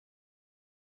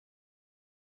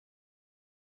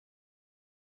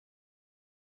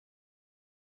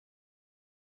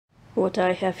What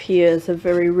I have here is a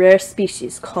very rare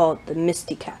species called the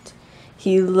Misty Cat.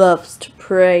 He loves to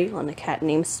prey on a cat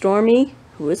named Stormy,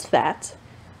 who is fat,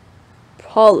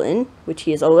 pollen, which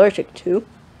he is allergic to,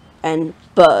 and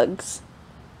bugs.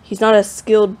 He's not a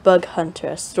skilled bug hunter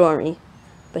as Stormy,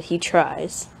 but he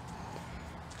tries.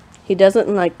 He doesn't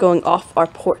like going off our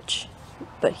porch,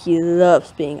 but he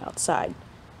loves being outside.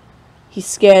 He's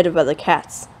scared of other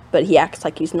cats, but he acts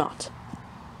like he's not.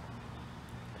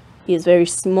 He is very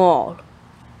small.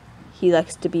 He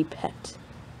likes to be pet.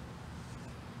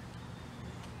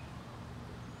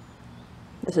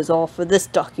 This is all for this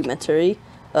documentary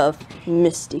of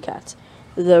Misty Cat,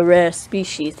 the rare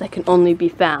species that can only be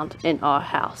found in our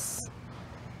house.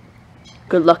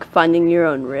 Good luck finding your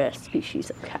own rare species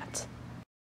of cat.